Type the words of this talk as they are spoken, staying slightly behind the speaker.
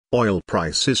Oil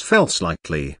prices fell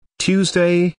slightly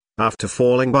Tuesday, after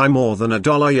falling by more than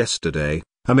 $1 yesterday,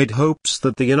 amid hopes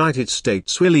that the United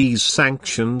States will ease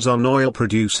sanctions on oil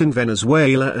produce in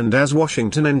Venezuela and as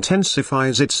Washington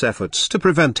intensifies its efforts to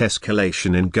prevent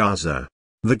escalation in Gaza.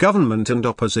 The government and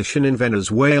opposition in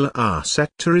Venezuela are set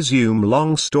to resume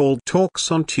long-stalled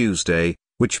talks on Tuesday,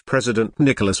 which President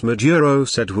Nicolas Maduro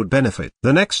said would benefit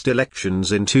the next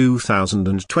elections in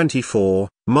 2024,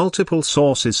 multiple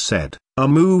sources said, a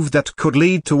move that could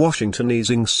lead to Washington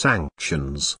easing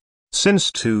sanctions.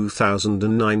 Since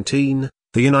 2019,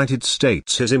 the United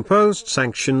States has imposed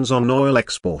sanctions on oil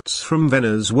exports from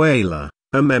Venezuela,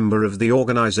 a member of the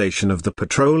Organization of the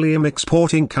Petroleum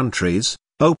Exporting Countries,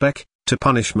 OPEC, to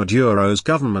punish Maduro's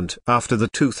government after the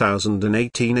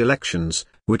 2018 elections,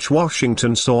 which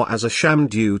Washington saw as a sham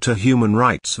due to human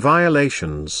rights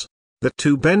violations. The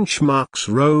two benchmarks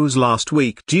rose last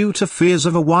week due to fears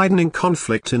of a widening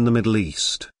conflict in the Middle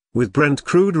East, with Brent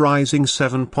crude rising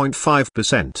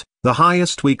 7.5%, the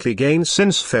highest weekly gain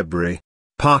since February.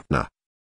 Partner